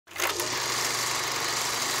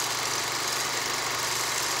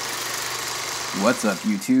What's up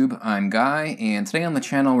YouTube, I'm Guy, and today on the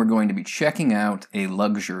channel we're going to be checking out a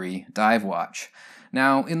luxury dive watch.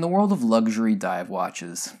 Now, in the world of luxury dive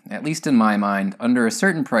watches, at least in my mind, under a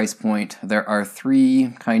certain price point, there are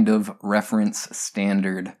three kind of reference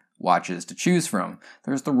standard watches to choose from.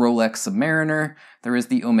 There's the Rolex Submariner, there is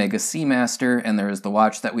the Omega Seamaster, and there is the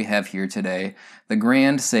watch that we have here today, the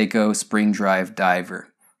Grand Seiko Spring Drive Diver.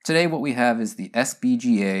 Today what we have is the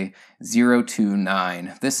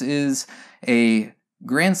SBGA029. This is a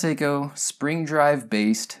Grand Seiko Spring Drive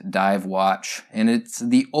based dive watch, and it's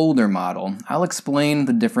the older model. I'll explain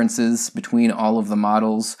the differences between all of the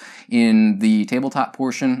models in the tabletop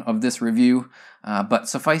portion of this review, but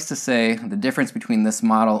suffice to say, the difference between this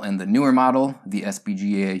model and the newer model, the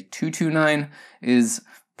SBGA229, is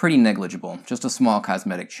pretty negligible, just a small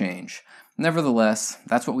cosmetic change. Nevertheless,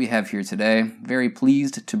 that's what we have here today. Very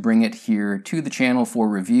pleased to bring it here to the channel for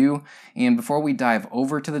review. And before we dive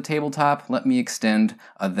over to the tabletop, let me extend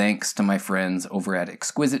a thanks to my friends over at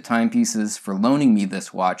Exquisite Timepieces for loaning me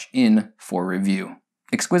this watch in for review.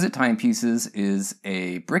 Exquisite Timepieces is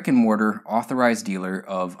a brick-and-mortar authorized dealer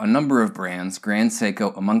of a number of brands, Grand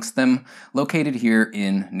Seiko amongst them, located here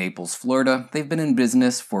in Naples, Florida. They've been in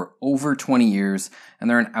business for over 20 years, and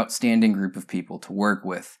they're an outstanding group of people to work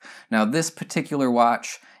with. Now, this particular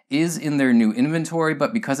watch is in their new inventory,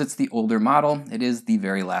 but because it's the older model, it is the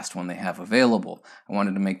very last one they have available. I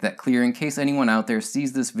wanted to make that clear in case anyone out there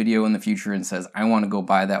sees this video in the future and says, I want to go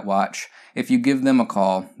buy that watch. If you give them a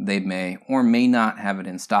call, they may or may not have it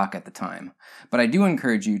in stock at the time. But I do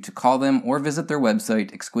encourage you to call them or visit their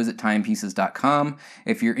website, exquisitetimepieces.com,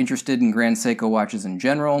 if you're interested in Grand Seiko watches in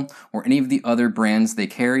general, or any of the other brands they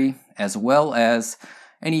carry, as well as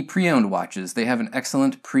any pre-owned watches. They have an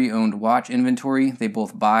excellent pre-owned watch inventory. They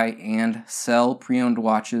both buy and sell pre-owned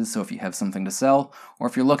watches, so if you have something to sell, or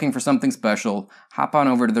if you're looking for something special, hop on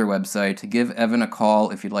over to their website, give Evan a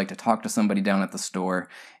call if you'd like to talk to somebody down at the store,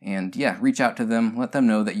 and yeah, reach out to them, let them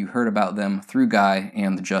know that you heard about them through Guy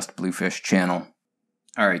and the JustBlueFish channel.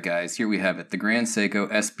 Alright guys, here we have it, the Grand Seiko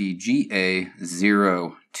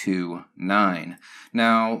SBGA029.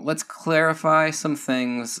 Now, let's clarify some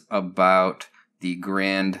things about the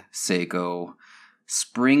Grand Seiko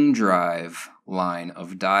Spring Drive line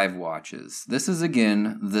of dive watches. This is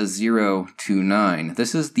again the 029.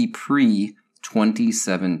 This is the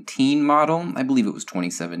pre-2017 model. I believe it was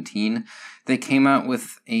 2017. They came out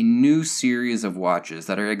with a new series of watches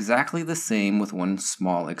that are exactly the same with one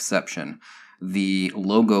small exception. The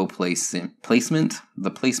logo placement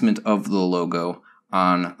of the logo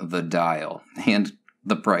on the dial, and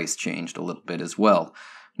the price changed a little bit as well.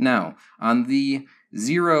 Now, on the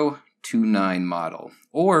 029 model,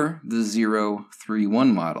 or the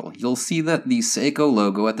 031 model, you'll see that the Seiko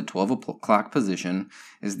logo at the 12 o'clock position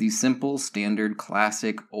is the simple, standard,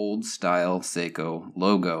 classic, old-style Seiko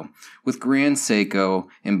logo, with Grand Seiko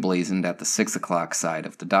emblazoned at the 6 o'clock side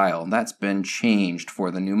of the dial. That's been changed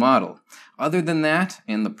for the new model. Other than that,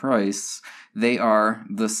 and the price, they are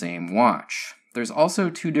the same watch. There's also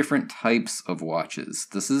two different types of watches.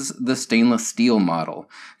 This is the stainless steel model,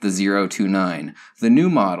 the 029. The new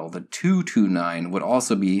model, the 229, would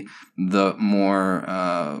also be the more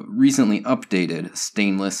recently updated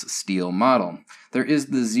stainless steel model. There is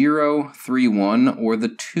the 031 or the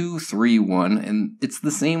 231, and it's the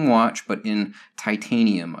same watch but in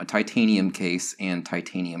titanium, a titanium case and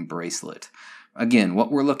titanium bracelet. Again,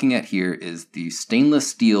 what we're looking at here is the stainless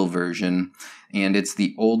steel version, and it's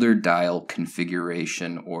the older dial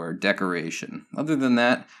configuration or decoration. Other than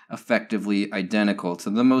that, effectively identical to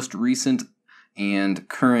the most recent and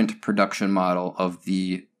current production model of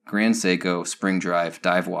the Grand Seiko Spring Drive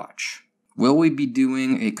dive watch. Will we be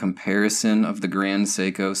doing a comparison of the Grand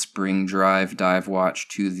Seiko Spring Drive dive watch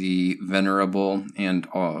to the venerable and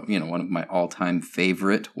one of my all-time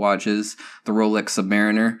favorite watches, the Rolex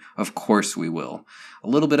Submariner? Of course we will. A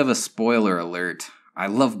little bit of a spoiler alert. I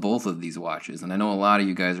love both of these watches, and I know a lot of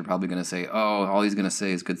you guys are probably going to say, oh, all he's going to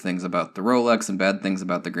say is good things about the Rolex and bad things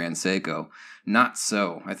about the Grand Seiko. Not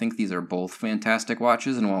so. I think these are both fantastic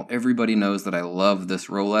watches, and while everybody knows that I love this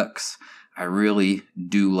Rolex, I really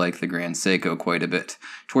do like the Grand Seiko quite a bit.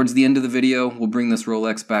 Towards the end of the video, we'll bring this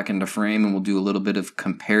Rolex back into frame and we'll do a little bit of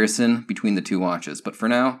comparison between the two watches. But for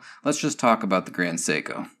now, let's just talk about the Grand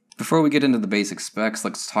Seiko. Before we get into the basic specs,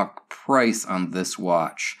 let's talk price on this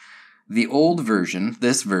watch. The old version,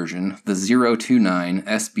 this version, the 029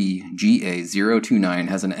 SBGA029,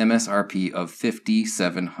 has an MSRP of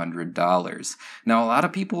 $5,700. Now, a lot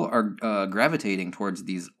of people are gravitating towards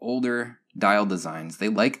these older dial designs. They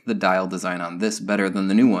like the dial design on this better than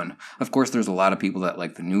the new one. Of course, there's a lot of people that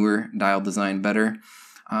like the newer dial design better.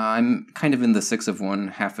 I'm kind of in the 6 of one,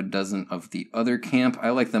 half a dozen of the other camp.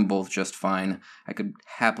 I like them both just fine. I could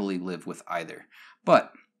happily live with either.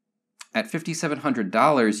 But at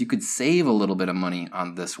 $5,700, you could save a little bit of money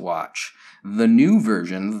on this watch. The new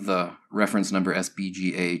version, the reference number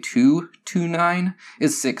SBGA029,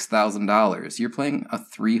 is $6,000. You're paying a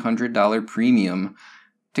 $300 premium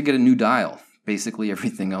to get a new dial. Basically,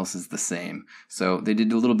 everything else is the same. So they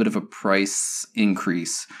did a little bit of a price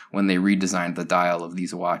increase when they redesigned the dial of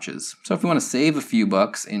these watches. So if you want to save a few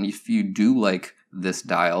bucks, and if you do like this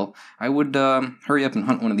dial, I would hurry up and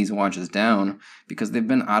hunt one of these watches down, because they've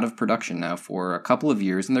been out of production now for a couple of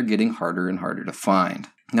years, and they're getting harder and harder to find.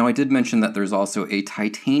 Now, I did mention that there's also a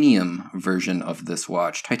titanium version of this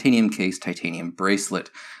watch. Titanium case, titanium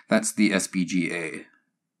bracelet. That's the SBGA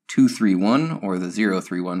 231 or the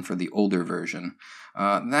 031 for the older version.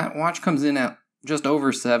 That watch comes in at just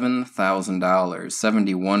over $7,000,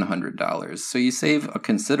 $7,100. So you save a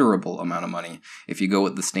considerable amount of money if you go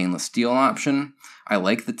with the stainless steel option. I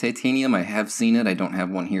like the titanium. I have seen it. I don't have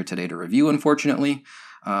one here today to review, unfortunately.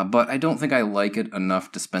 But I don't think I like it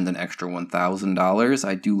enough to spend an extra $1,000.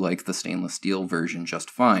 I do like the stainless steel version just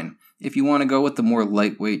fine. If you want to go with the more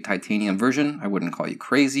lightweight titanium version, I wouldn't call you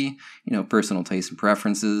crazy. Personal taste and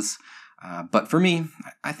preferences. But for me,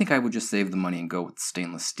 I think I would just save the money and go with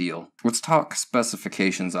stainless steel. Let's talk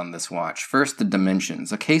specifications on this watch. First, the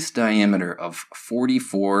dimensions. A case diameter of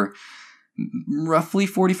roughly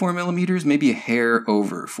 44 millimeters, maybe a hair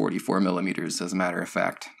over 44 millimeters as a matter of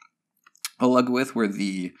fact. A lug width where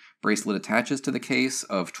the bracelet attaches to the case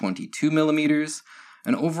of 22 millimeters,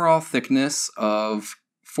 an overall thickness of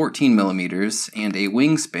 14 millimeters, and a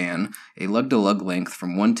wingspan, a lug-to-lug length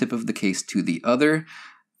from one tip of the case to the other,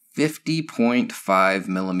 50.5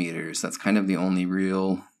 millimeters. That's kind of the only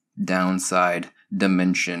real downside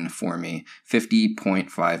dimension for me.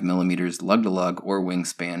 50.5 millimeters lug-to-lug or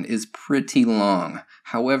wingspan is pretty long.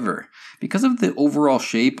 However, because of the overall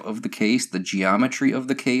shape of the case, the geometry of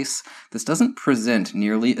the case, this doesn't present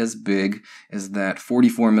nearly as big as that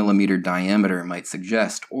 44 millimeter diameter might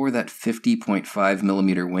suggest, or that 50.5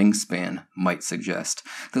 millimeter wingspan might suggest.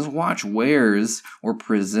 This watch wears or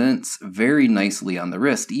presents very nicely on the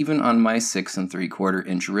wrist, even on my 6 3/4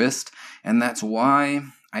 inch wrist, and that's why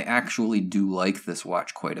I actually do like this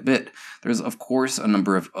watch quite a bit. There's, of course, a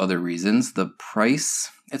number of other reasons. The price,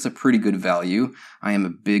 it's a pretty good value. I am a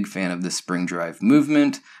big fan of the Spring Drive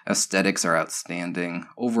movement. Aesthetics are outstanding.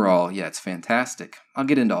 Overall, yeah, it's fantastic. I'll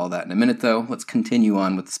get into all that in a minute, though. Let's continue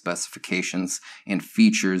on with the specifications and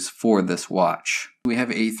features for this watch. We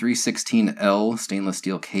have a 316L stainless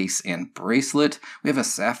steel case and bracelet. We have a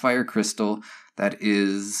sapphire crystal that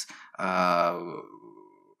is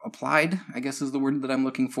applied, I guess is the word that I'm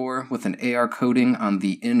looking for, with an AR coating on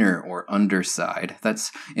the inner or underside.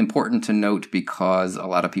 That's important to note because a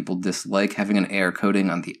lot of people dislike having an AR coating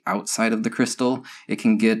on the outside of the crystal. It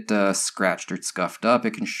can get scratched or scuffed up.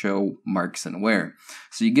 It can show marks and wear.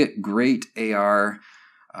 So you get great AR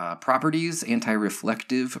properties,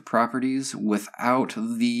 anti-reflective properties, without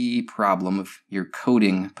the problem of your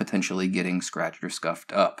coating potentially getting scratched or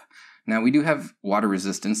scuffed up. Now, we do have water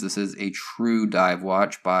resistance. This is a true dive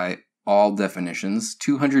watch by all definitions.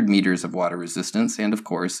 200 meters of water resistance, and of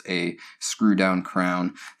course, a screw-down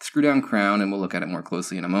crown. The screw-down crown, and we'll look at it more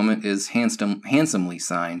closely in a moment, is handsomely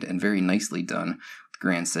signed and very nicely done with the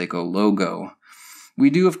Grand Seiko logo. We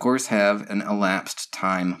do, of course, have an elapsed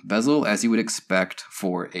time bezel, as you would expect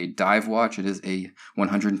for a dive watch. It is a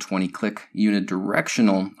 120-click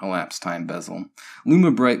unidirectional elapsed time bezel.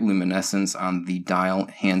 Luma-bright luminescence on the dial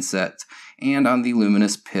handset and on the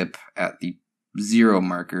luminous pip at the 0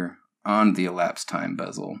 marker on the elapsed time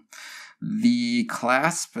bezel. The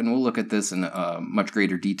clasp, and we'll look at this in much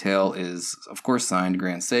greater detail, is, of course, signed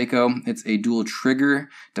Grand Seiko. It's a dual trigger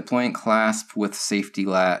deployant clasp with safety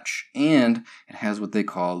latch, and it has what they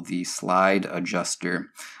call the slide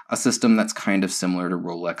adjuster, a system that's kind of similar to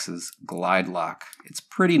Rolex's Glide Lock. It's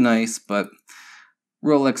pretty nice, but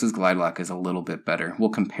Rolex's Glide Lock is a little bit better.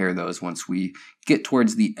 We'll compare those once we get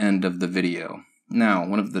towards the end of the video. Now,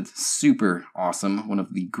 one of the one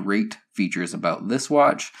of the great features about this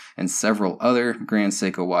watch and several other Grand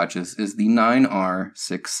Seiko watches is the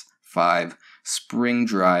 9R65 Spring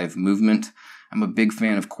Drive movement. I'm a big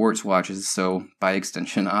fan of quartz watches, so by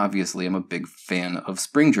extension, obviously, I'm a big fan of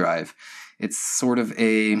Spring Drive. It's sort of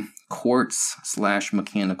a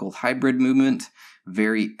quartz/mechanical hybrid movement,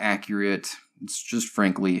 very accurate, It's just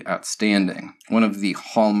frankly outstanding. One of the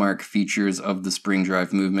hallmark features of the Spring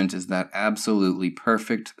Drive movement is that absolutely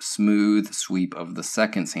perfect, smooth sweep of the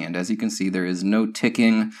seconds hand. As you can see, there is no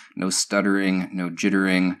ticking, no stuttering, no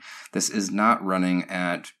jittering. This is not running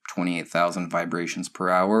at 28,000 vibrations per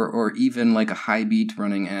hour, or even like a high beat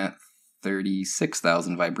running at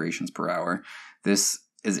 36,000 vibrations per hour. This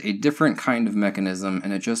is a different kind of mechanism,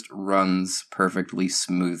 and it just runs perfectly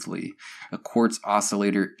smoothly. A quartz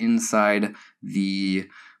oscillator inside the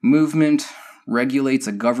movement regulates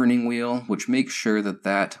a governing wheel, which makes sure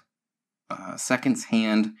that seconds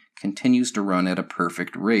hand continues to run at a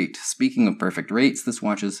perfect rate. Speaking of perfect rates, this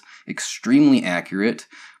watch is extremely accurate,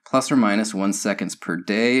 plus or minus 1 second per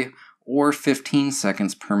day, or 15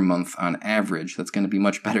 seconds per month on average. That's going to be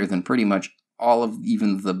much better than pretty much all of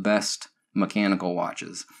even the best mechanical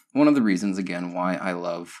watches. One of the reasons, again, why I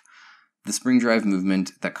love the Spring Drive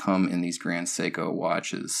movement that come in these Grand Seiko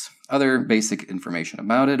watches. Other basic information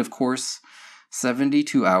about it, of course,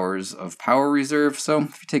 72 hours of power reserve, so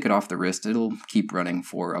if you take it off the wrist, it'll keep running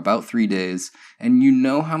for about 3 days, and you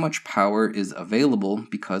know how much power is available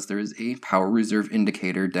because there is a power reserve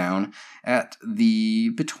indicator down at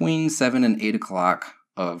the between 7 and 8 o'clock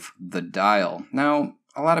of the dial. Now,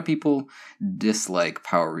 a lot of people dislike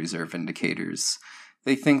power reserve indicators.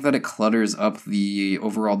 They think that it clutters up the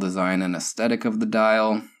overall design and aesthetic of the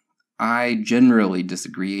dial. I generally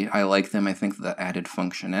disagree. I like them. I think the added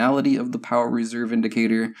functionality of the power reserve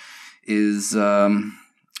indicator is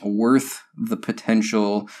worth the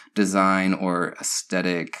potential design or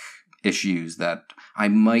aesthetic issues that I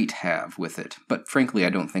might have with it. But frankly, I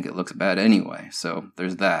don't think it looks bad anyway, so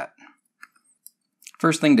there's that.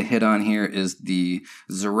 First thing to hit on here is the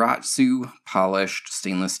Zaratsu polished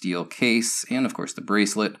stainless steel case, and of course the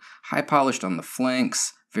bracelet. High polished on the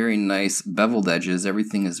flanks, very nice beveled edges.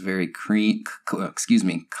 Everything is very clean,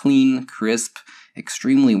 crisp,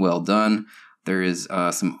 extremely well done. There is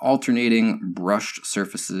some alternating brushed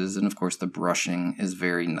surfaces, and of course the brushing is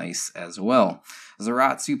very nice as well.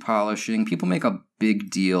 Zaratsu polishing, people make a big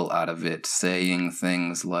deal out of it, saying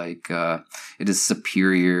things like it is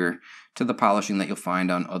superior to the polishing that you'll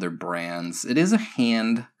find on other brands. It is a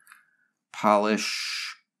hand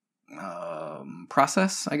polish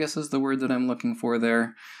process, I guess is the word that I'm looking for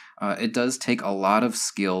there. It does take a lot of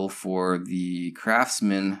skill for the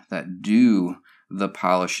craftsmen that do the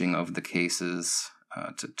polishing of the cases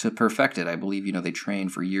to perfect it. I believe, they train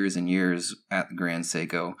for years and years at Grand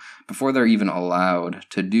Seiko before they're even allowed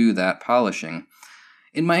to do that polishing.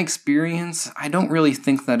 In my experience, I don't really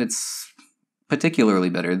think that it's particularly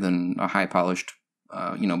better than a high polished,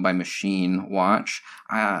 by machine watch.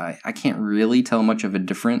 I can't really tell much of a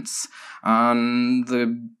difference on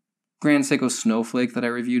the Grand Seiko Snowflake that I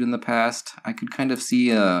reviewed in the past. I could kind of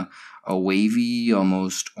see a wavy,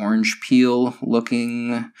 almost orange peel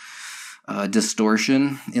looking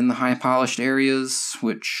distortion in the high polished areas,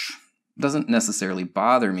 which doesn't necessarily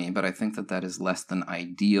bother me, but I think that is less than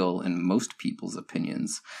ideal in most people's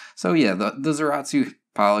opinions. So yeah, the Zaratsu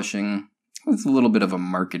polishing, it's a little bit of a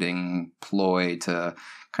marketing ploy to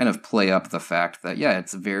kind of play up the fact that, yeah,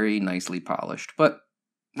 it's very nicely polished, but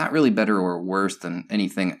not really better or worse than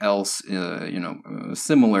anything else,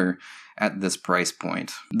 similar at this price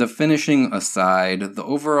point. The finishing aside, the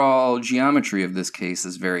overall geometry of this case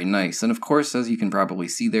is very nice. And of course, as you can probably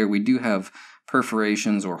see there, we do have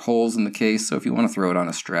perforations or holes in the case, so if you want to throw it on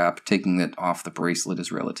a strap, taking it off the bracelet is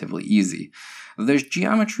relatively easy. The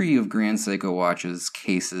geometry of Grand Seiko watches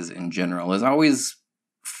cases in general is always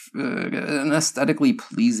an aesthetically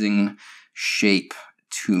pleasing shape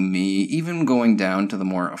to me, even going down to the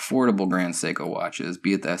more affordable Grand Seiko watches,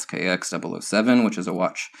 be it the SKX 007, which is a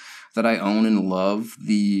watch that I own and love,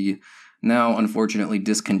 the now unfortunately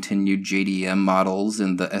discontinued JDM models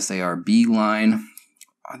in the SARB line.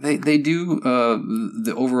 They do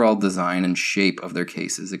the overall design and shape of their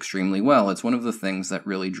cases extremely well. It's one of the things that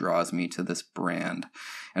really draws me to this brand.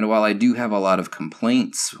 And while I do have a lot of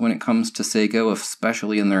complaints when it comes to Seiko,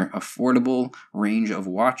 especially in their affordable range of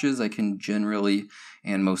watches, I can generally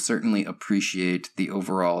and most certainly appreciate the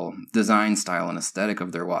overall design style and aesthetic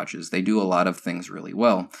of their watches. They do a lot of things really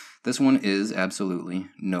well. This one is absolutely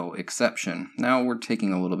no exception. Now we're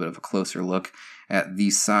taking a little bit of a closer look at the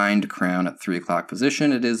signed crown at 3 o'clock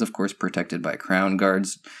position. It is, of course, protected by crown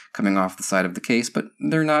guards coming off the side of the case, but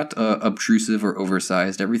they're not obtrusive or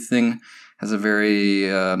oversized. Everything has a very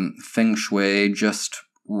feng shui, just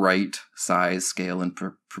right size, scale, and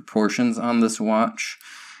proportions on this watch.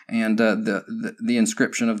 And the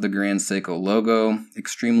inscription of the Grand Seiko logo,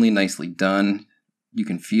 extremely nicely done. You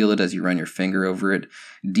can feel it as you run your finger over it.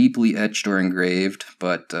 Deeply etched or engraved,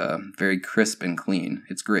 but very crisp and clean.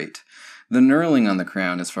 It's great. The knurling on the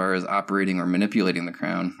crown, as far as operating or manipulating the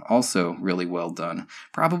crown, also really well done.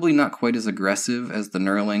 Probably not quite as aggressive as the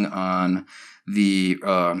knurling on the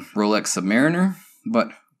Rolex Submariner,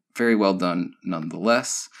 but very well done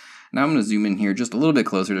nonetheless. Now I'm going to zoom in here just a little bit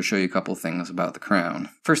closer to show you a couple things about the crown.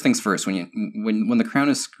 First things first, when the crown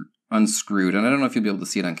is unscrewed, and I don't know if you'll be able to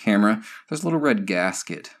see it on camera, there's a little red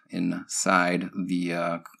gasket inside the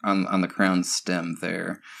on the crown stem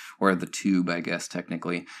there, or the tube, I guess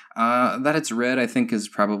technically. That it's red, I think, is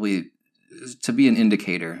probably to be an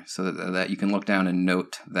indicator, so that you can look down and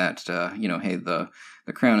note that hey, the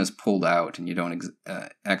crown is pulled out, and you don't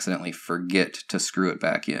accidentally forget to screw it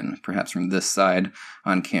back in. Perhaps from this side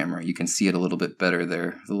on camera, you can see it a little bit better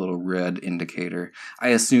there, the little red indicator. I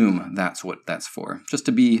assume that's what that's for, just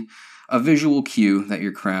to be a visual cue that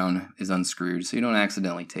your crown is unscrewed, so you don't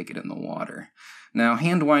accidentally take it in the water. Now,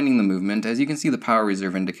 hand winding the movement, as you can see, the power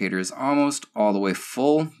reserve indicator is almost all the way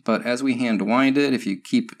full, but as we hand wind it, if you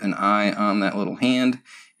keep an eye on that little hand,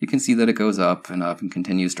 you can see that it goes up and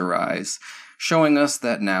continues to rise, showing us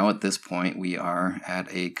that now at this point we are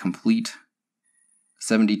at a complete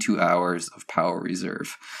 72 hours of power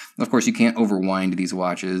reserve. Of course, you can't overwind these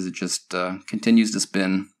watches, it just continues to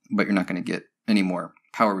spin, but you're not going to get any more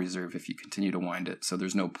power reserve if you continue to wind it, so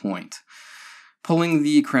there's no point. Pulling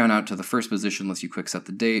the crown out to the first position lets you quick set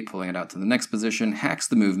the date. Pulling it out to the next position hacks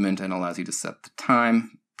the movement and allows you to set the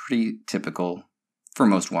time. Pretty typical for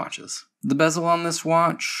most watches. The bezel on this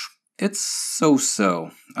watch, it's so-so.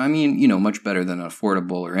 I mean, much better than an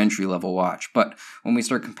affordable or entry-level watch, but when we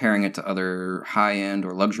start comparing it to other high-end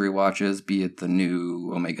or luxury watches, be it the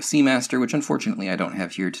new Omega Seamaster, which unfortunately I don't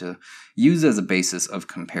have here to use as a basis of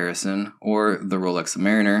comparison, or the Rolex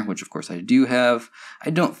Submariner, which of course I do have, I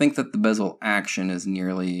don't think that the bezel action is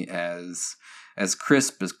nearly as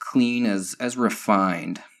crisp, as clean, as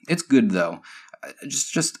refined. It's good though.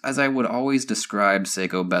 Just as I would always describe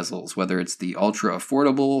Seiko bezels, whether it's the ultra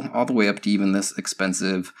affordable, all the way up to even this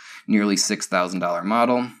expensive, nearly $6,000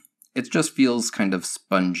 model, it just feels kind of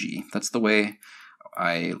spongy. That's the way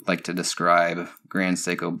I like to describe Grand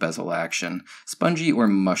Seiko bezel action. Spongy or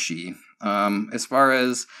mushy. As far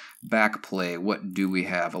as back play, what do we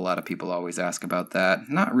have? A lot of people always ask about that.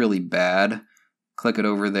 Not really bad. Click it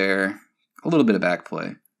over there, a little bit of back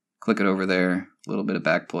play. Click it over there, a little bit of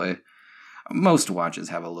back play. Most watches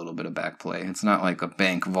have a little bit of back play. It's not like a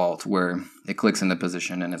bank vault where it clicks into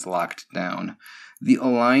position and it's locked down. The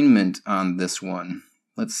alignment on this one,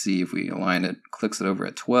 let's see if we align it, clicks it over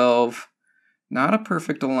at 12. Not a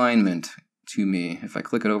perfect alignment to me. If I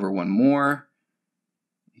click it over one more,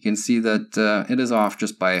 you can see that it is off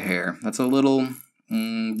just by a hair. That's a little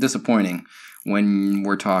disappointing when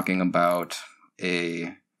we're talking about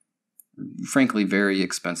a, frankly, very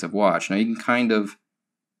expensive watch. Now, you can kind of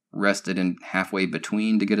rest it in halfway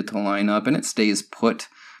between to get it to line up, and it stays put,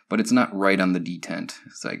 but it's not right on the detent.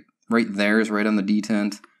 It's like right there is right on the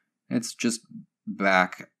detent. It's just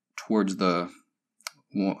back towards the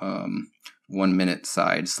 1 minute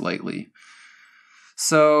side slightly.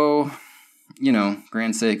 So,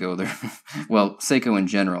 Grand Seiko, well, Seiko in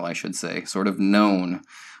general, I should say, sort of known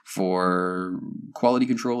for quality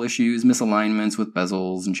control issues, misalignments with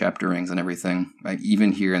bezels and chapter rings and everything. Like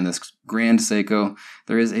even here in this Grand Seiko,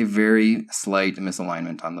 there is a very slight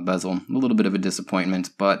misalignment on the bezel. A little bit of a disappointment,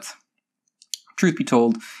 but truth be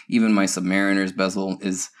told, even my Submariner's bezel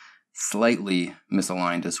is slightly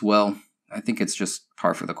misaligned as well. I think it's just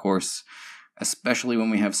par for the course, especially when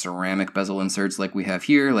we have ceramic bezel inserts like we have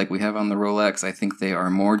here, like we have on the Rolex. I think they are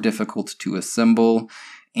more difficult to assemble,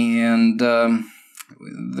 and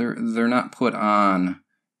they're not put on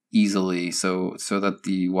easily so that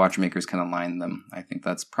the watchmakers can align them. I think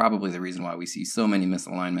that's probably the reason why we see so many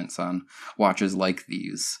misalignments on watches like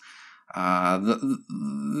these.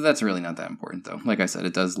 That's really not that important though. Like I said,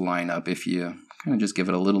 it does line up if you kind of just give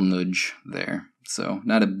it a little nudge there. So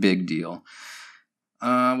not a big deal.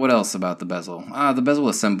 What else about the bezel? The bezel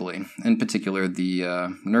assembly, in particular the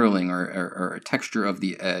knurling or texture of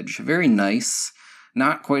the edge. Very nice.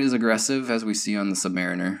 Not quite as aggressive as we see on the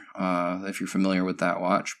Submariner, if you're familiar with that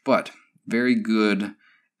watch, but very good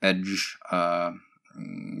edge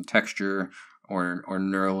texture or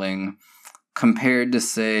knurling. Compared to,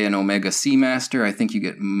 say, an Omega Seamaster, I think you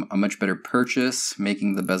get a much better purchase,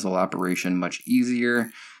 making the bezel operation much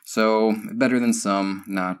easier. So, better than some,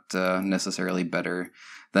 not necessarily better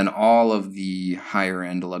than all of the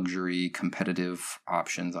higher-end luxury competitive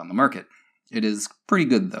options on the market. It is pretty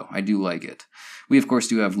good, though. I do like it. We, of course,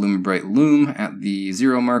 do have Lumibrite Lume at the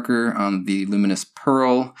 0 marker on the Luminous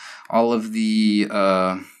Pearl. All of the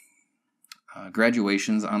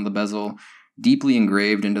graduations on the bezel deeply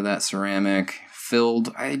engraved into that ceramic,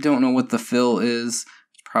 filled. I don't know what the fill is.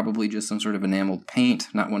 It's probably just some sort of enameled paint,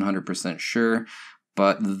 not 100% sure,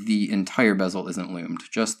 but the entire bezel isn't loomed.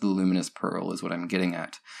 Just the luminous pearl is what I'm getting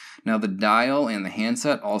at. Now the dial and the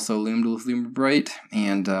handset also loomed with LumiBrite,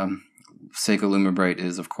 and Seiko LumiBrite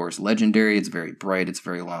is of course legendary. It's very bright, it's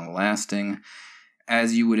very long lasting.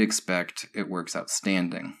 As you would expect, it works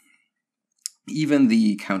outstanding. Even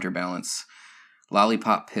the counterbalance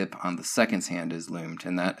lollipop pip on the seconds hand is loomed,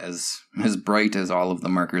 and that is as bright as all of the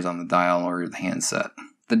markers on the dial or the handset.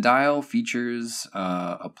 The dial features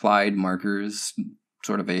applied markers,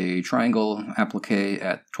 sort of a triangle applique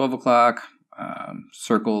at 12 o'clock,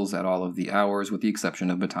 circles at all of the hours with the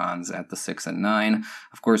exception of batons at the 6 and 9.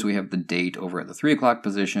 Of course, we have the date over at the 3 o'clock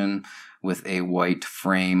position with a white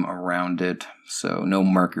frame around it, so no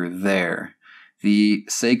marker there. The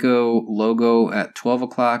Seiko logo at 12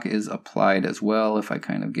 o'clock is applied as well. If I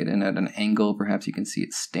kind of get in at an angle, perhaps you can see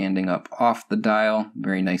it standing up off the dial.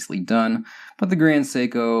 Very nicely done. But the Grand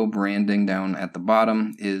Seiko branding down at the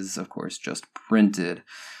bottom is, of course, just printed.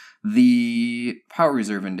 The power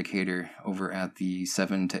reserve indicator over at the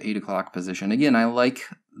 7 to 8 o'clock position, again, I like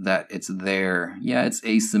that it's there. Yeah, it's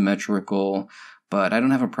asymmetrical, but I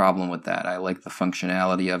don't have a problem with that. I like the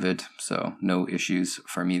functionality of it, so no issues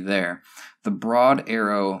for me there. The broad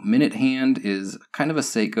arrow minute hand is kind of a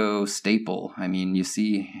Seiko staple. I mean, you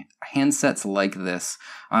see handsets like this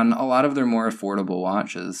on a lot of their more affordable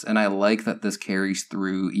watches, and I like that this carries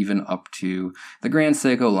through even up to the Grand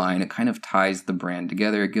Seiko line. It kind of ties the brand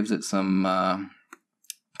together. It gives it some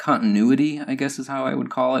continuity, I guess is how I would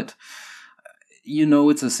call it. You know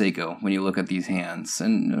it's a Seiko when you look at these hands,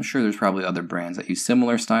 and I'm sure there's probably other brands that use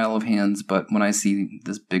similar style of hands, but when I see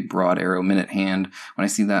this big broad arrow minute hand, when I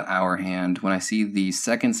see that hour hand, when I see the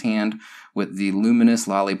seconds hand with the luminous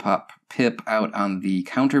lollipop pip out on the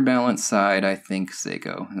counterbalance side, I think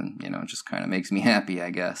Seiko, and it just kind of makes me happy, I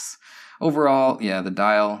guess. Overall, yeah, the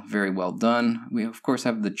dial, very well done. We of course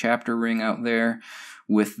have the chapter ring out there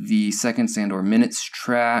with the seconds and or minutes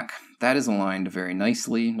track. That is aligned very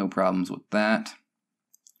nicely, no problems with that.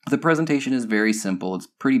 The presentation is very simple, it's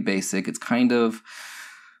pretty basic, it's kind of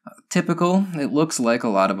typical. It looks like a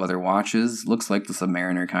lot of other watches, looks like the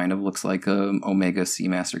Submariner kind of, looks like a Omega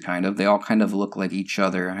Seamaster kind of. They all kind of look like each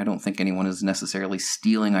other. I don't think anyone is necessarily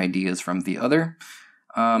stealing ideas from the other.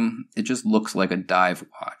 It just looks like a dive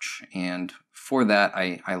watch, and for that,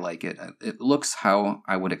 I like it. It looks how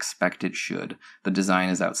I would expect it should. The design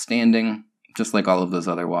is outstanding, just like all of those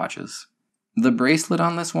other watches. The bracelet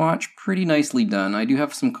on this watch, pretty nicely done. I do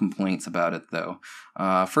have some complaints about it though.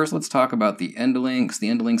 First, let's talk about the end links. The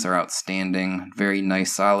end links are outstanding. Very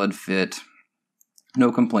nice, solid fit.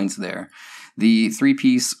 No complaints there. The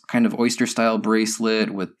three-piece kind of oyster-style bracelet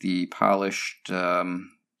with the polished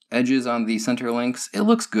edges on the center links, it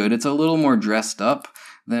looks good. It's a little more dressed up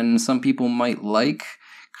than some people might like.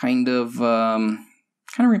 Kind of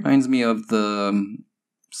reminds me of the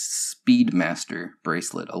Speedmaster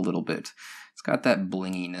bracelet a little bit. It's got that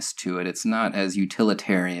blinginess to it. It's not as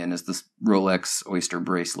utilitarian as the Rolex Oyster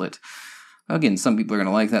bracelet. Again, some people are going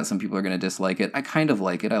to like that, some people are going to dislike it. I kind of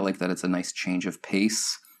like it. I like that it's a nice change of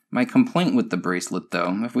pace. My complaint with the bracelet,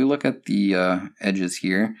 though, if we look at the edges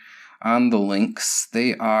here, on the links,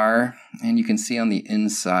 they are, and you can see on the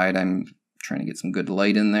inside, I'm trying to get some good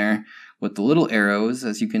light in there, with the little arrows,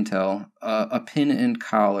 as you can tell, a pin and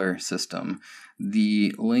collar system.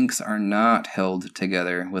 The links are not held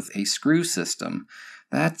together with a screw system.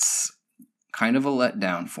 That's kind of a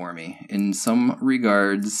letdown for me. In some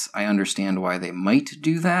regards, I understand why they might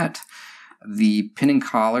do that. The pin and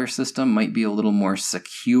collar system might be a little more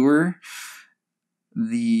secure.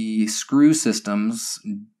 The screw systems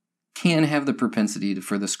can have the propensity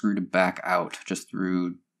for the screw to back out just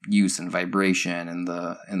through use and vibration and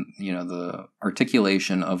the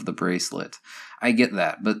articulation of the bracelet. I get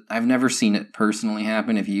that, but I've never seen it personally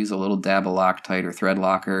happen. If you use a little dab of Loctite or thread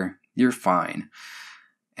locker, you're fine.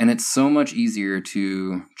 And it's so much easier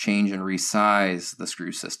to change and resize the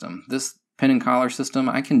screw system. This pin and collar system,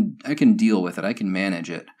 I can deal with it. I can manage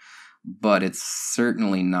it. But it's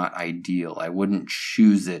certainly not ideal. I wouldn't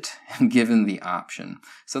choose it given the option.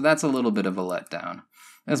 So that's a little bit of a letdown,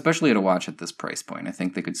 especially at a watch at this price point. I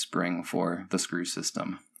think they could spring for the screw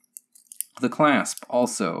system. The clasp,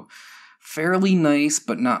 also fairly nice,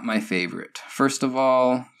 but not my favorite. First of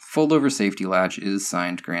all, fold-over safety latch is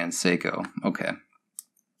signed Grand Seiko. Okay.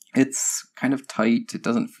 It's kind of tight. It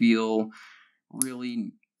doesn't feel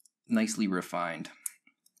really nicely refined.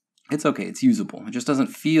 It's okay, it's usable. It just doesn't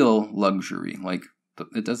feel luxury, like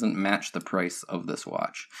it doesn't match the price of this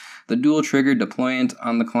watch. The dual trigger deployant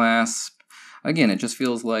on the clasp, again, it just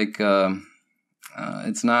feels like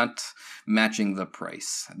It's not matching the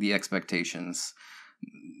price, the expectations.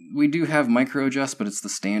 We do have micro adjust, but it's the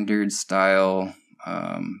standard style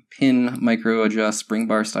pin micro adjust, spring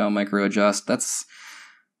bar style micro adjust. That's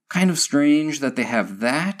kind of strange that they have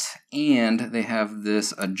that, and they have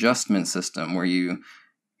this adjustment system where you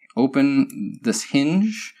open this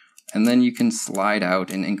hinge and then you can slide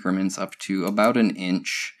out in increments up to about an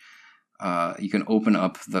inch. You can open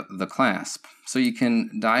up the clasp. So you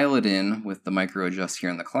can dial it in with the micro adjust here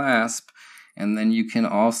in the clasp, and then you can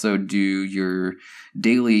also do your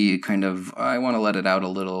daily kind of, I want to let it out a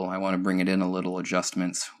little, I want to bring it in a little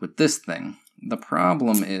adjustments with this thing. The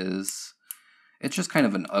problem is, it's just kind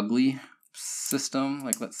of an ugly system.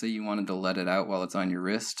 Like, let's say you wanted to let it out while it's on your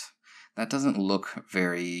wrist. That doesn't look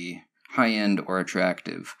very high-end or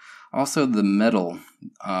attractive. Also, the metal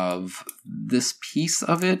of this piece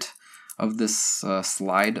of it, of this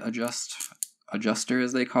slide adjuster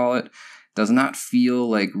as they call it, does not feel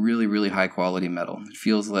like really, really high-quality metal. It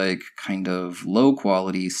feels like kind of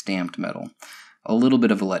low-quality stamped metal. A little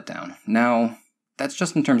bit of a letdown. Now, that's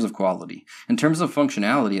just in terms of quality. In terms of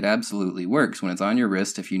functionality, it absolutely works. When it's on your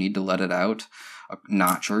wrist, if you need to let it out a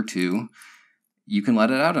notch or two, you can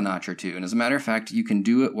let it out a notch or two. And as a matter of fact, you can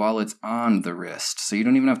do it while it's on the wrist. So you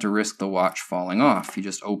don't even have to risk the watch falling off. You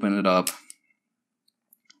just open it up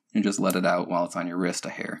and just let it out while it's on your wrist a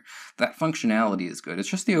hair. That functionality is good. It's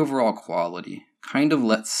just the overall quality kind of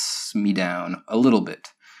lets me down a little bit.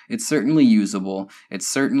 It's certainly usable. It's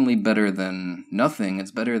certainly better than nothing.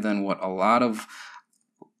 It's better than what a lot of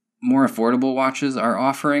more affordable watches are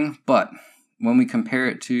offering, but when we compare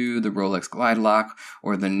it to the Rolex Glide Lock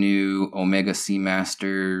or the new Omega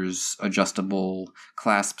Seamaster's adjustable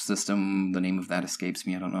clasp system, the name of that escapes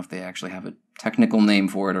me. I don't know if they actually have a technical name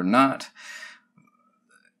for it or not.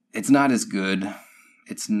 It's not as good.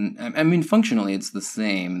 I mean, functionally it's the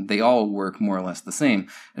same. They all work more or less the same.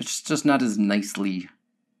 It's just not as nicely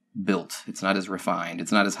built. It's not as refined.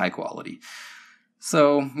 It's not as high quality.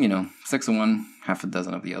 So, 6 of one, half a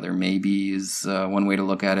dozen of the other, maybe is one way to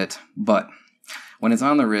look at it. But when it's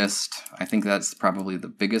on the wrist, I think that's probably the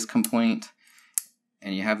biggest complaint.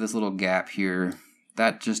 And you have this little gap here.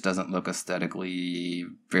 That just doesn't look aesthetically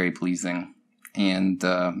very pleasing. And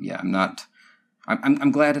I'm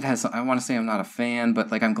glad it has, I want to say I'm not a fan,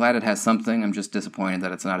 but I'm glad it has something. I'm just disappointed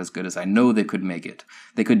that it's not as good as I know they could make it.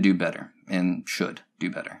 They could do better and should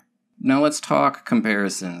do better. Now let's talk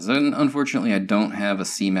comparisons. And unfortunately, I don't have a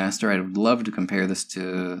Seamaster. I would love to compare this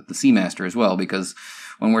to the Seamaster as well, because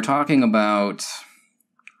when we're talking about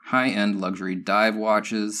high-end luxury dive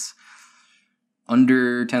watches,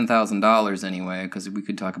 under $10,000 anyway, because we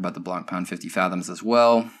could talk about the Blancpain 50 Fathoms as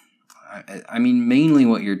well. I mean, mainly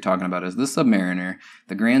what you're talking about is the Submariner,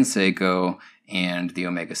 the Grand Seiko, and the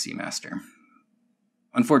Omega Seamaster.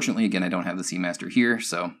 Unfortunately, again, I don't have the Seamaster here,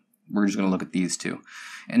 so we're just going to look at these two.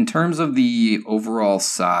 In terms of the overall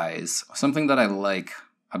size, something that I like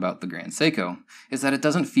about the Grand Seiko is that it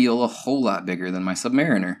doesn't feel a whole lot bigger than my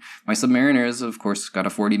Submariner. My Submariner is, of course, got a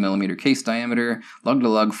 40mm case diameter,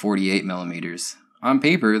 lug-to-lug 48mm. On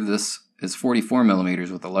paper, this is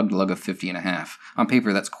 44mm with a lug-to-lug of 50.5. On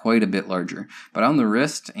paper, that's quite a bit larger. But on the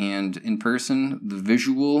wrist and in person, the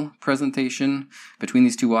visual presentation between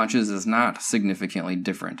these two watches is not significantly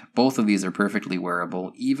different. Both of these are perfectly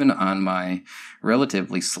wearable, even on my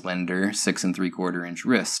relatively slender 6 3/4 inch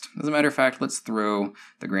wrist. As a matter of fact, let's throw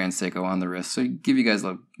the Grand Seiko on the wrist so give you guys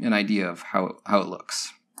an idea of how it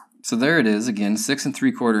looks. So there it is, again, 6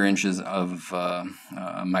 3/4 inches of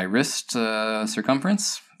my wrist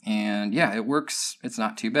circumference. And yeah, it works. It's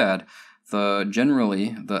not too bad.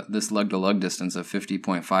 Generally, this lug-to-lug distance of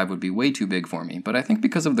 50.5 would be way too big for me. But I think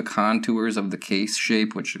because of the contours of the case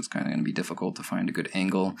shape, which is kind of going to be difficult to find a good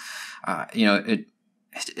angle, it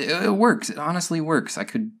works. It honestly works. I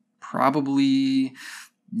could probably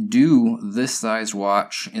do this size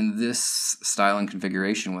watch in this style and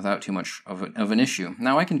configuration without too much of an issue.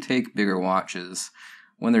 Now, I can take bigger watches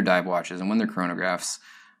when they're dive watches and when they're chronographs.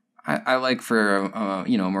 I like for a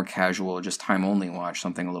more casual, just time-only watch,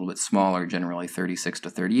 something a little bit smaller, generally 36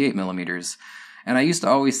 to 38 millimeters. And I used to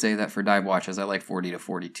always say that for dive watches, I like 40 to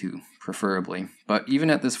 42, preferably. But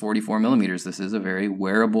even at this 44 millimeters, this is a very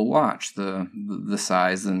wearable watch. The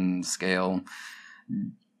size and scale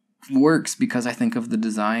works because I think of the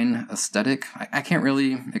design aesthetic. I can't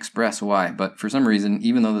really express why, but for some reason,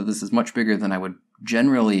 even though this is much bigger than I would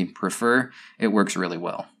generally prefer, it works really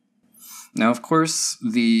well. Now, of course,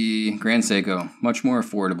 the Grand Seiko, much more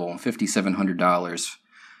affordable, $5,700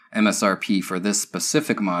 MSRP for this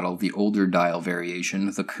specific model, the older dial variation,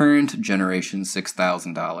 the current generation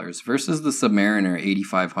 $6,000 versus the Submariner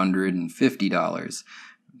 $8,550.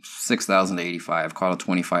 $6,000 to $8,500, call it a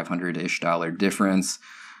 $2,500-ish difference.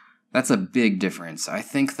 That's a big difference. I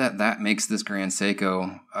think that makes this Grand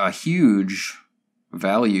Seiko a huge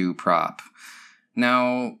value prop.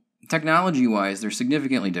 Now, technology-wise, they're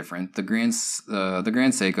significantly different. The Grand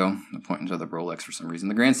Seiko, I'm pointing to the Rolex for some reason.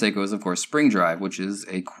 The Grand Seiko is, of course, Spring Drive, which is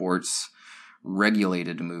a quartz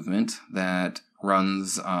regulated movement that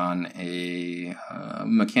runs on a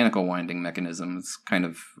mechanical winding mechanism. It's kind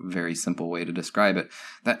of a very simple way to describe it.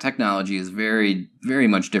 That technology is very, very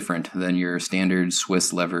much different than your standard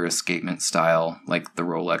Swiss lever escapement style like the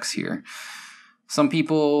Rolex here. Some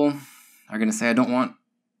people are going to say, I don't want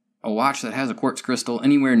a watch that has a quartz crystal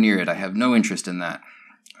anywhere near it. I have no interest in that.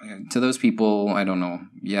 To those people, I don't know.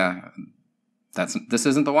 Yeah, this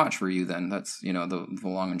isn't the watch for you then. That's, the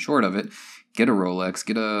long and short of it. Get a Rolex,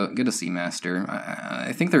 get a Seamaster.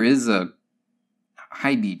 I think there is a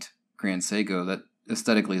high beat Grand Seiko that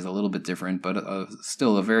aesthetically is a little bit different, but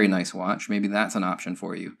still a very nice watch. Maybe that's an option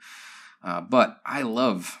for you. But I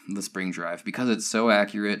love the Spring Drive because it's so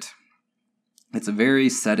accurate. It's a very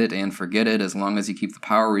set it and forget it. As long as you keep the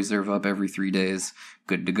power reserve up every 3 days,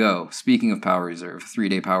 good to go. Speaking of power reserve,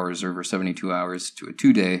 3-day power reserve or 72 hours to a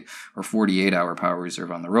 2-day or 48-hour power reserve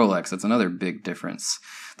on the Rolex. That's another big difference.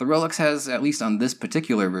 The Rolex has, at least on this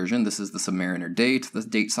particular version, this is the Submariner Date, the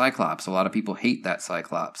Date Cyclops. A lot of people hate that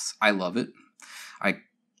Cyclops. I love it. I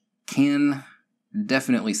can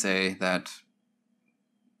definitely say that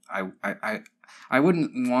I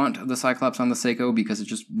wouldn't want the Cyclops on the Seiko because it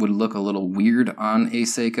just would look a little weird on a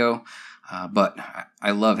Seiko, but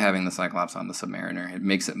I love having the Cyclops on the Submariner. It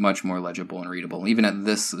makes it much more legible and readable. Even at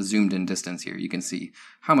this zoomed-in distance here, you can see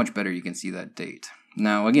how much better you can see that date.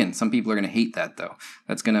 Now, again, some people are going to hate that, though.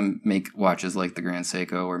 That's going to make watches like the Grand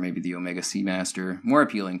Seiko or maybe the Omega Seamaster more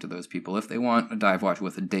appealing to those people if they want a dive watch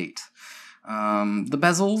with a date. The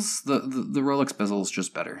bezels, the Rolex bezel is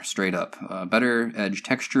just better, straight up. Better edge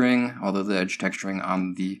texturing, although the edge texturing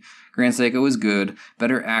on the Grand Seiko is good.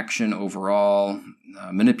 Better action overall,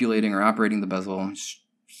 manipulating or operating the bezel, it's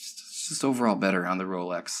just overall better on the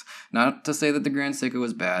Rolex. Not to say that the Grand Seiko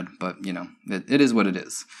is bad, but, it is what it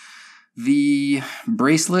is. The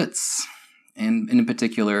bracelets, and in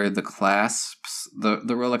particular the clasps, the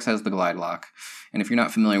Rolex has the glide lock. And if you're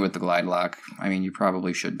not familiar with the glide lock, I mean, you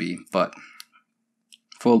probably should be, but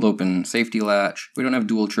fold open safety latch. We don't have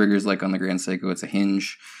dual triggers like on the Grand Seiko, it's a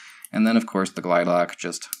hinge. And then, of course, the glide lock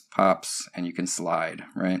just pops and you can slide,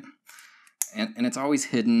 right? And it's always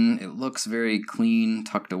hidden. It looks very clean,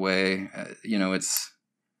 tucked away.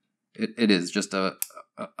 It is just a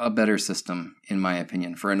better system, in my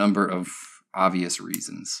opinion, for a number of obvious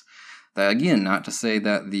reasons. That, again, not to say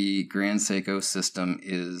that the Grand Seiko system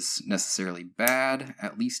is necessarily bad.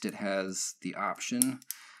 At least it has the option,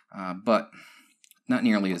 but not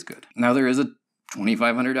nearly as good. Now, there is a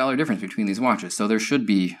 $2,500 difference between these watches, so there should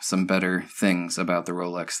be some better things about the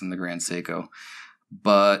Rolex than the Grand Seiko.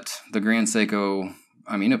 But the Grand Seiko,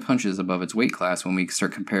 I mean, it punches above its weight class when we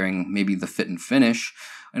start comparing maybe the fit and finish.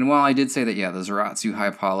 And while I did say that, yeah, the Zaratsu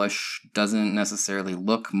high polish doesn't necessarily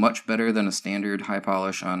look much better than a standard high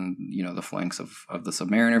polish on, the flanks of the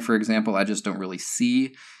Submariner, for example, I just don't really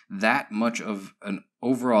see that much of an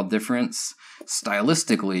overall difference.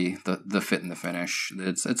 Stylistically, the fit and the finish,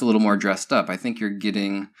 it's a little more dressed up. I think you're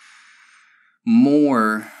getting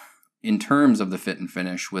more in terms of the fit and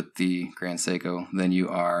finish with the Grand Seiko than you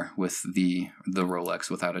are with the Rolex,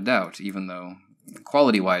 without a doubt, even though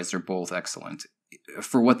quality-wise they're both excellent.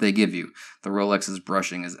 For what they give you. The Rolex's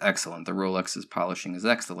brushing is excellent. The Rolex's polishing is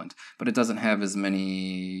excellent. But it doesn't have as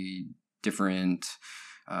many different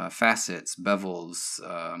facets, bevels.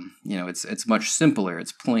 It's much simpler.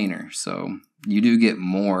 It's plainer. So you do get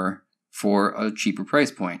more for a cheaper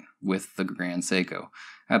price point with the Grand Seiko.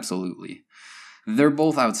 Absolutely. They're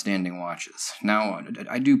both outstanding watches. Now,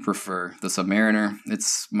 I do prefer the Submariner.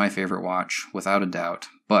 It's my favorite watch, without a doubt.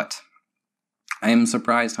 But I am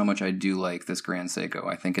surprised how much I do like this Grand Seiko.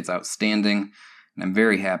 I think it's outstanding, and I'm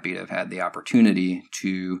very happy to have had the opportunity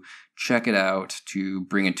to check it out, to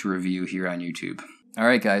bring it to review here on YouTube.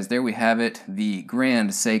 Alright guys, there we have it, the Grand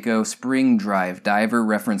Seiko Spring Drive Diver,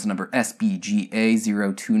 reference number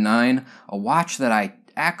SBGA029, a watch that I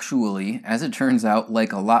actually, as it turns out,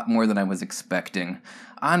 like a lot more than I was expecting.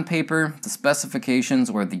 On paper, the specifications,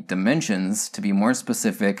 or the dimensions, to be more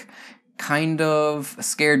specific, kind of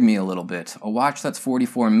scared me a little bit. A watch that's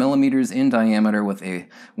 44 millimeters in diameter with a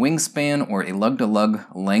wingspan or a lug-to-lug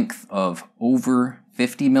length of over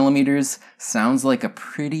 50 millimeters sounds like a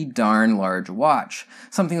pretty darn large watch.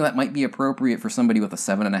 Something that might be appropriate for somebody with a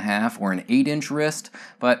 7.5 or an 8-inch wrist,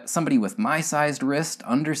 but somebody with my sized wrist,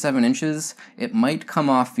 under 7 inches, it might come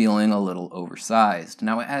off feeling a little oversized.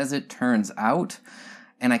 Now, as it turns out,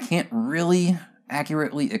 and I can't really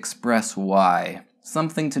accurately express why,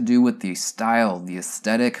 something to do with the style, the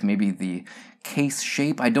aesthetic, maybe the case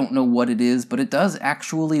shape, I don't know what it is, but it does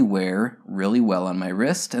actually wear really well on my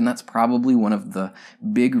wrist, and that's probably one of the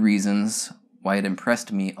big reasons why it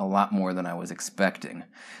impressed me a lot more than I was expecting.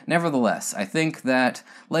 Nevertheless, I think that,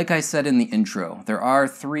 like I said in the intro, there are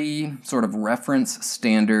 3 sort of reference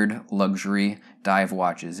standard luxury dive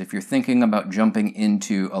watches. If you're thinking about jumping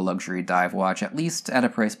into a luxury dive watch, at least at a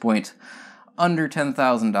price point under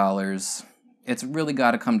 $10,000, it's really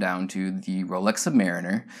got to come down to the Rolex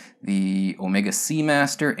Submariner, the Omega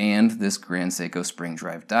Seamaster, and this Grand Seiko Spring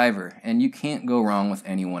Drive diver, and you can't go wrong with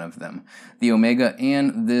any one of them. The Omega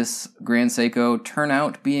and this Grand Seiko turn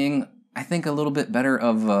out being, I think, a little bit better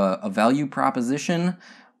of a value proposition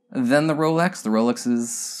than the Rolex. The Rolex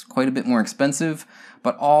is quite a bit more expensive,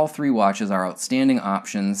 but all 3 watches are outstanding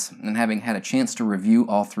options, and having had a chance to review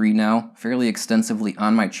all 3 now fairly extensively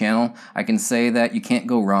on my channel, I can say that you can't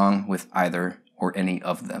go wrong with either or any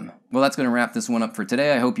of them. Well, that's going to wrap this one up for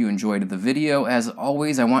today. I hope you enjoyed the video. As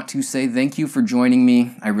always, I want to say thank you for joining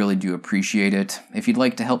me. I really do appreciate it. If you'd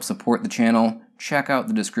like to help support the channel, check out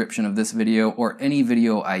the description of this video or any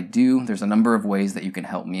video I do. There's a number of ways that you can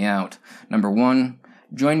help me out. Number 1,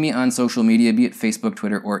 join me on social media, be it Facebook,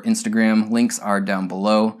 Twitter, or Instagram. Links are down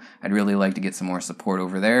below. I'd really like to get some more support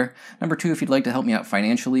over there. Number 2, if you'd like to help me out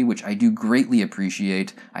financially, which I do greatly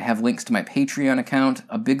appreciate, I have links to my Patreon account.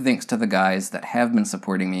 A big thanks to the guys that have been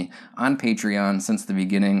supporting me on Patreon since the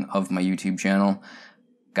beginning of my YouTube channel.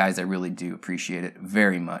 Guys, I really do appreciate it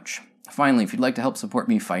very much. Finally, if you'd like to help support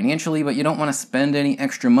me financially, but you don't want to spend any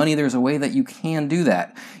extra money, there's a way that you can do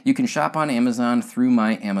that. You can shop on Amazon through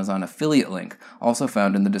my Amazon affiliate link, also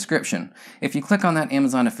found in the description. If you click on that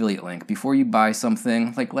Amazon affiliate link before you buy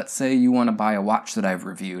something, like let's say you want to buy a watch that I've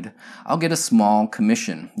reviewed, I'll get a small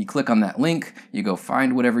commission. You click on that link, you go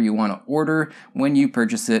find whatever you want to order. When you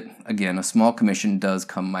purchase it, again, a small commission does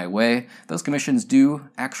come my way. Those commissions do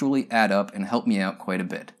actually add up and help me out quite a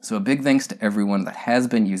bit. So a big thanks to everyone that has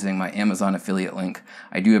been using my Amazon affiliate link.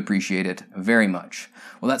 I do appreciate it very much.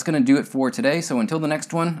 Well, that's going to do it for today, so until the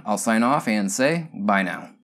next one, I'll sign off and say bye now.